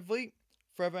Fred VanVleet.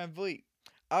 Fred VanVleet.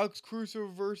 Alex Caruso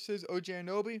versus OG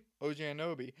Anunoby. OG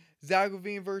Anunoby. Zach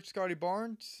LaVine versus Scottie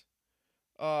Barnes.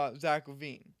 Zach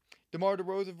LaVine. DeMar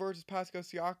DeRozan versus Pascal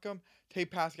Siakam.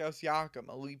 Take Pascal Siakam,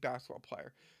 elite basketball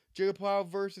player. Jacob Plout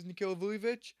versus Nikola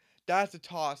Vucevic. That's a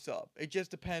toss-up. It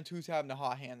just depends who's having the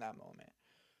hot hand that moment.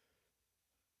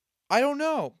 I don't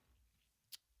know.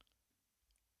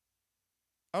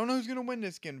 I don't know who's going to win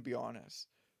this game, to be honest.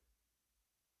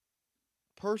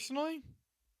 Personally,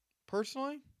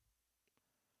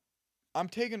 I'm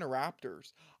taking the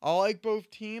Raptors. I like both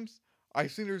teams. I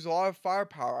think there's a lot of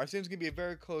firepower. I think it's going to be a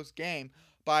very close game.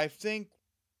 But I think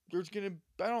there's going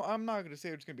to... I'm not going to say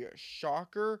it's going to be a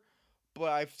shocker. But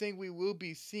I think we will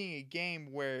be seeing a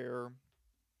game where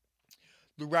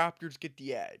the Raptors get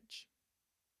the edge.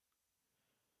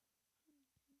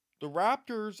 The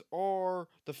Raptors are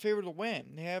the favorite to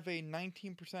win. They have a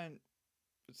 19%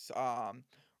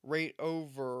 rate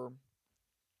over.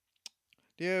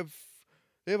 They have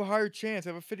a higher chance.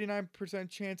 They have a 59%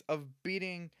 chance of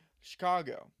beating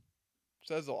Chicago.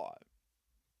 Says a lot.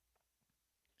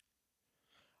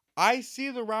 I see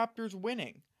the Raptors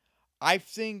winning. I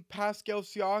think Pascal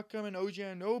Siakam and OG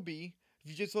Anunoby,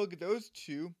 if you just look at those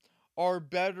two, are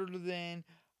better than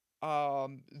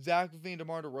Zach LaVine and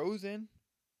DeMar DeRozan.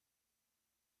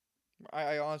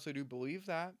 I honestly do believe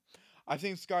that. I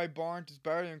think Sky Barnes is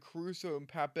better than Caruso and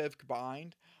Pat Bev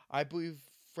combined. I believe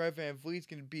Fred VanVleet is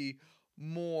going to be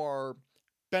more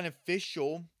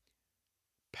beneficial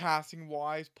passing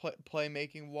wise,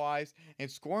 playmaking wise, and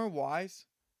scoring wise.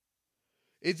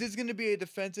 Is this going to be a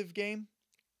defensive game?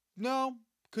 No.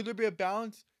 Could there be a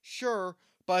balance? Sure.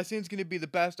 But I think it's going to be the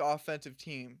best offensive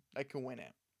team that can win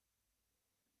it.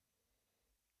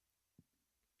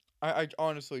 I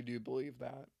honestly do believe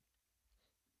that.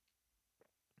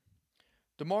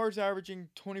 DeMar's averaging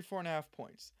 24.5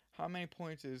 points. How many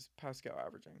points is Pascal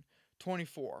averaging?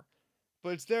 24.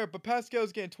 But it's there. But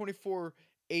Pascal's getting 24,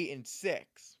 8, and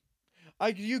 6.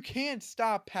 You can't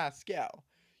stop Pascal.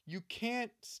 You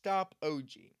can't stop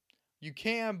OG. You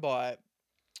can, but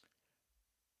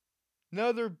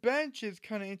now their bench is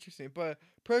kind of interesting. But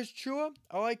Precious Chua,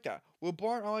 I like that. Will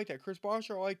Barton, I like that. Chris Bosh,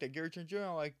 I like that. Gary Trent Jr.,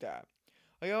 I like that.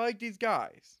 I like these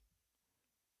guys.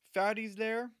 Fatty's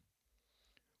there.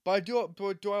 But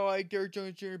do I like Derrick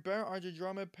Jones Jr. better? Andre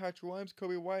Drummond, Patrick Williams,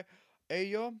 Kobe White,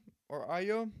 Ayo,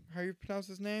 how you pronounce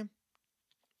his name?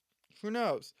 Who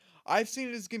knows? I've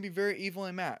seen this is going to be very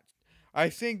evenly matched. I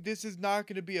think this is not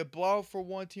going to be a blowout for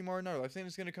one team or another. I think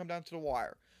it's going to come down to the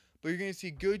wire. But you're going to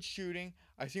see good shooting.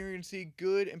 I think you're going to see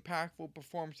good, impactful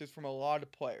performances from a lot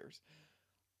of players.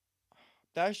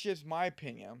 That's just my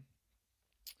opinion.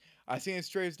 I think it's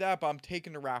straight as that, but I'm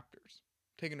taking the Raptors.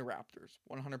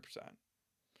 100%.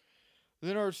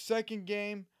 Then our second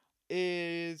game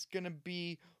is going to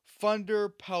be Thunder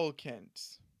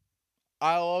Pelicans.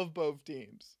 I love both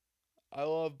teams.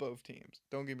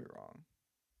 Don't get me wrong.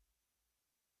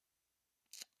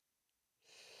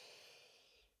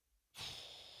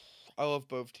 I love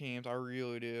both teams. I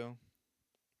really do.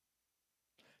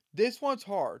 This one's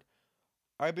hard.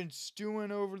 I've been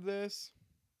stewing over this.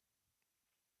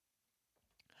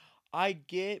 I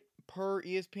get, per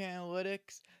ESPN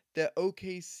Analytics, that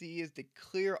OKC is the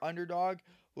clear underdog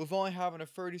with only having a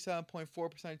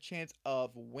 37.4% chance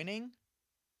of winning.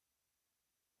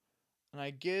 And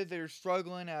I get they're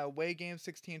struggling at away game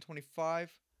 16-25. But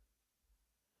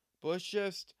let's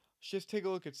just take a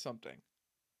look at something.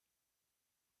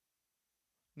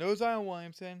 No Zion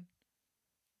Williamson.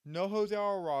 No Jose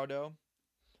Alvarado. Your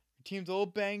team's a little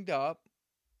banged up.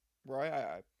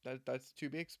 Right? That's to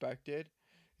be expected.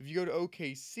 If you go to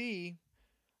OKC,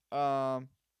 no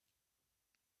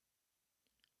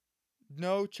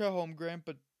Chet Holmgren,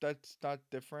 but that's not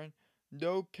different.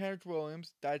 No Kenneth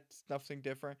Williams, that's nothing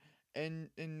different. And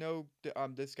no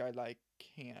this guy I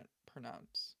can't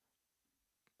pronounce.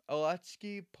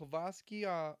 Aletsky Pavatsky.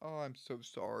 I'm so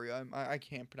sorry. I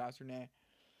can't pronounce her name.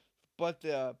 But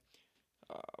the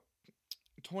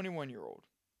 21-year-old.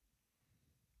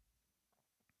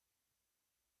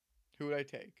 Who would I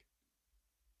take?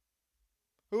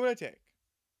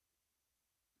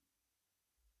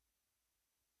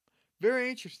 Very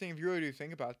interesting if you really do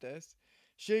think about this.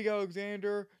 Shea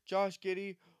Alexander, Josh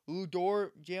Giddey, Lou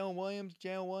Dort, Jalen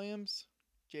Williams.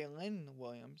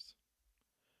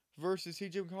 Versus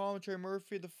C.J. McCollum, Trey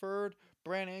Murphy III,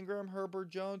 Brandon Ingram, Herbert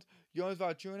Jones, Jonas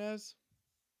Valanciunas.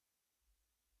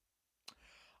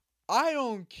 I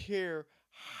don't care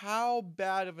how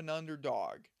bad of an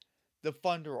underdog the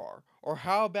Thunder are, or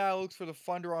how bad it looks for the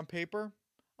Thunder on paper.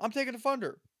 I'm taking the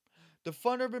Thunder. The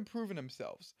Thunder have been proving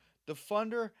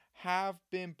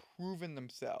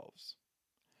themselves.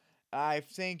 I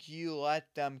think you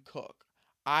let them cook.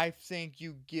 I think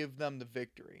you give them the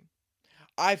victory.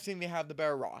 I think they have the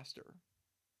better roster.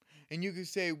 And you can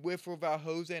say with or without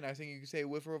Jose, and I think you can say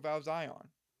with or without Zion.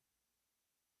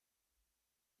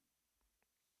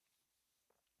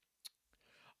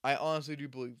 I honestly do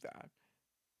believe that.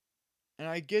 And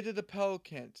I get that the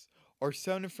Pelicans are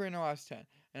 7-3 in the last 10.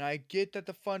 And I get that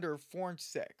the Thunder are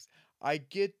 4-6. I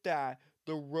get that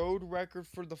the road record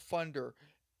for the Thunder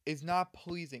is not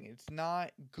pleasing. It's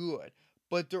not good.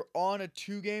 But they're on a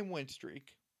 2-game win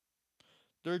streak.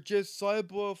 They're just slightly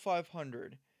below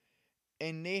 500.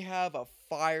 And they have a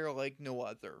fire like no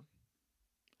other.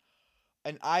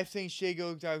 And I think Shai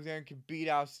Gilgeous-Alexander can beat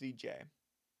out CJ.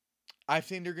 I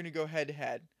think they're going to go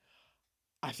head-to-head.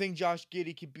 I think Josh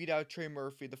Giddey can beat out Trey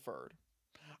Murphy III.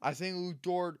 I think Lou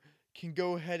Dort can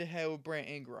go head-to-head with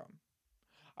Brandon Ingram.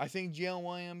 I think Jalen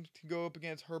Williams can go up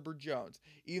against Herbert Jones.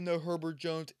 Even though Herbert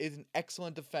Jones is an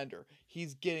excellent defender.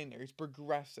 He's getting there. He's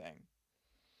progressing.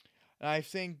 And I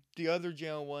think the other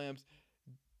Jalen Williams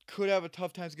could have a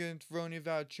tough time against Ronnie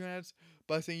Valanciunas.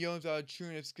 But I think Jonas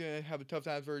Valanciunas is going to have a tough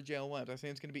time for Jalen Williams. I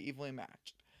think it's going to be evenly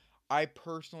matched. I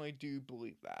personally do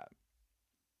believe that.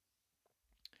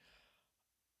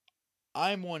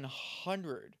 I'm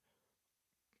 100%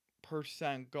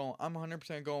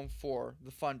 going for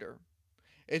the Thunder.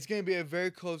 It's going to be a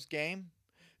very close game.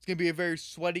 It's going to be a very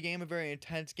sweaty game, a very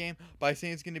intense game. But I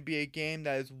think it's going to be a game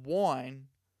that is won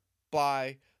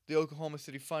by the Oklahoma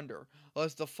City Thunder.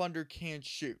 Unless the Thunder can't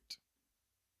shoot.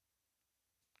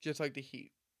 Just like the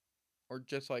Heat. Or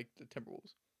just like the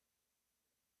Timberwolves.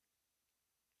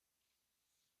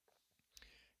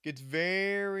 Gets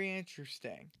very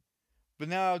interesting. But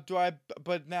now,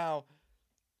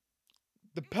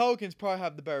 the Pelicans probably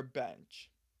have the better bench.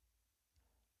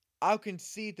 I'll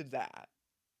concede to that.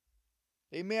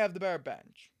 They may have the better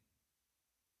bench.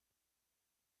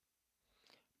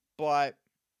 But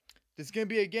this is going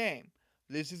to be a game.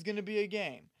 This is going to be a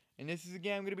game. And this is a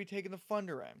game I'm going to be taking the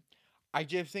Thunder in. I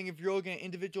just think if you're looking at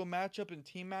individual matchup and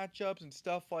team matchups and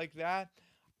stuff like that,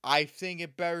 I think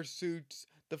it better suits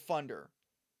the Thunder.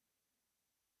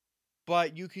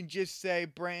 But you can just say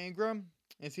Brandon Ingram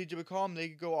and CJ McCollum, they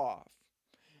could go off.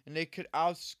 And they could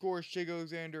outscore Shai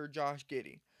Alexander or Josh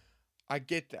Giddey. I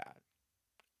get that.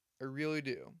 I really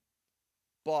do.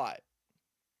 But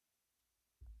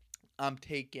I'm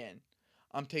taking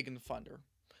the Thunder.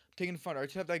 I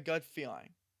just have that gut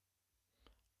feeling.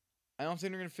 I don't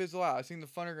think they're going to fizzle out. I think the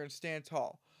Thunder are going to stand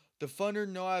tall. The Thunder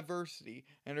know adversity,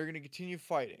 and they're going to continue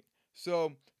fighting.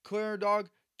 So, clear underdog,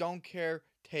 don't care,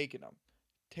 taking them.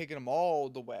 Taking them all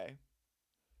the way.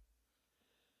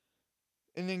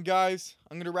 And then, guys,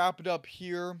 I'm going to wrap it up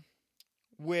here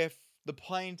with the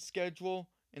playing schedule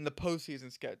and the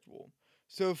postseason schedule.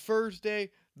 So,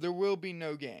 Thursday, there will be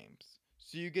no games.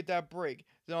 So, you get that break.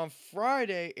 Then on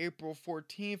Friday, April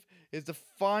 14th, is the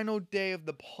final day of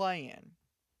the play-in.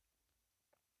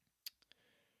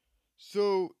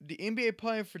 So, the NBA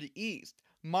play-in for the East,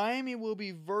 Miami will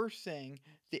be versing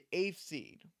the 8th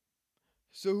seed.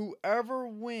 So, whoever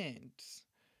wins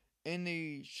in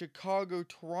the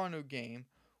Chicago-Toronto game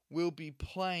will be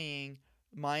playing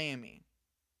Miami.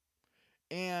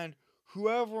 And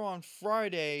whoever on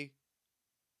Friday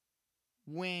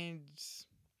wins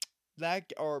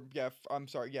that, on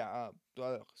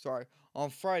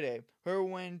Friday, whoever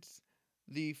wins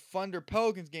the Thunder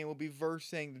Pelicans game will be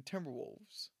versing the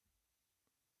Timberwolves.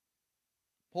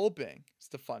 Hoping it's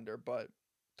the Thunder, but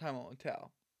time won't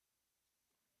tell.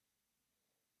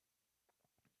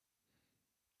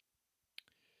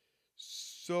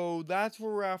 So that's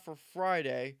where we're at for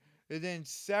Friday. And then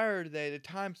Saturday, the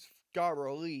times got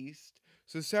released.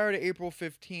 So Saturday, April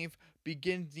 15th,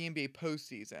 begins the NBA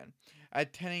postseason.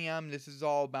 At 10 a.m., this is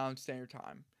all Mountain Standard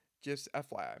Time. Just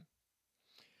FYI.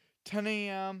 10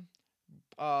 a.m.,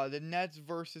 the Nets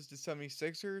versus the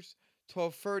 76ers.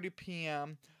 12:30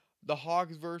 p.m., the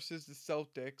Hawks versus the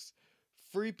Celtics.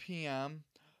 3 p.m.,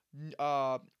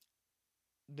 the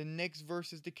Knicks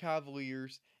versus the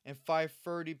Cavaliers. And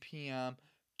 5:30 p.m.,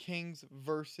 Kings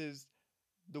versus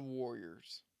the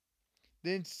Warriors.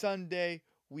 Then Sunday,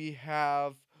 we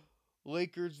have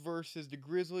Lakers versus the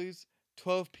Grizzlies.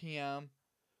 12 p.m.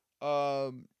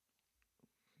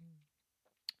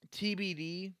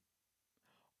 TBD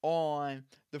on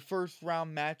the first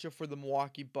round matchup for the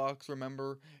Milwaukee Bucks.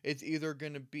 Remember, it's either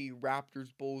going to be Raptors,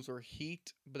 Bulls, or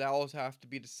Heat, but that also has to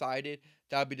be decided.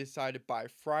 That'll be decided by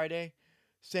Friday.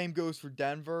 Same goes for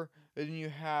Denver. And then you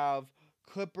have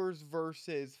Clippers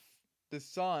versus the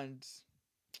Suns,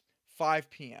 5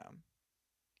 p.m.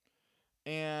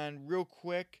 And real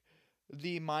quick,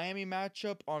 the Miami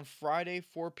matchup on Friday,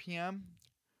 4 p.m.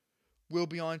 will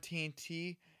be on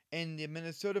TNT, and the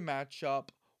Minnesota matchup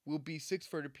will be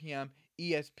 6:30 p.m.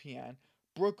 ESPN.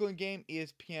 Brooklyn game,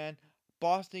 ESPN.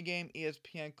 Boston game,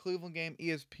 ESPN. Cleveland game,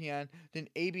 ESPN. Then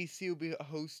ABC will be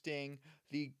hosting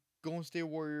the Golden State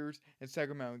Warriors and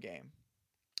Sacramento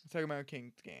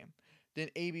Kings game. Then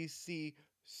ABC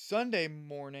Sunday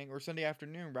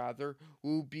afternoon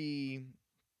will be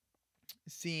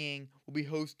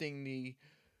hosting the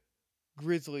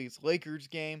Grizzlies Lakers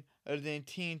game, and then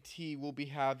TNT will be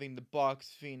having the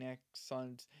Bucks, Phoenix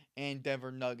Suns, and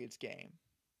Denver Nuggets game.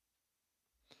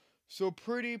 So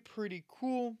pretty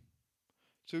cool.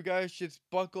 So guys, just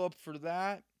buckle up for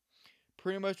that.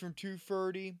 Pretty much from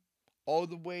 2:30 all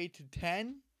the way to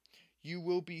 10, you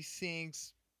will be seeing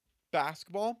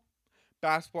basketball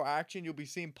action. You'll be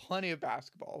seeing plenty of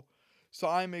basketball. So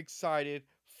I'm excited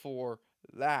for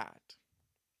that.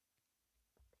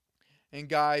 And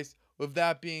guys, with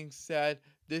that being said,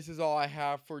 this is all I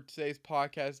have for today's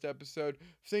podcast episode.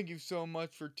 Thank you so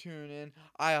much for tuning in.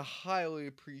 I highly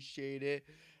appreciate it.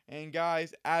 And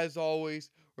guys, as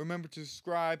always, remember to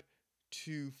subscribe,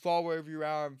 to follow wherever you're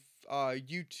at on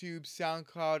YouTube,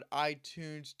 SoundCloud,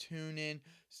 iTunes, TuneIn,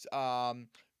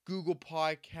 Google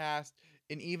Podcast,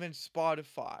 and even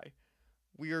Spotify.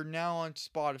 We are now on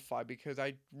Spotify because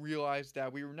I realized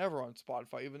that we were never on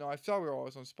Spotify, even though I thought we were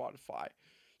always on Spotify.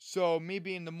 So me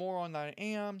being the moron that I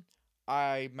am,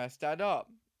 I messed that up.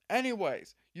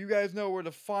 Anyways, you guys know where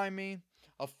to find me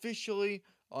officially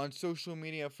on social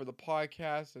media for the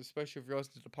podcast, especially if you're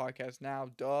listening to the podcast now,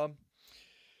 duh.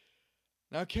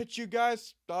 Now catch you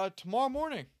guys tomorrow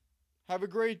morning. Have a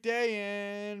great day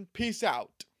and peace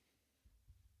out.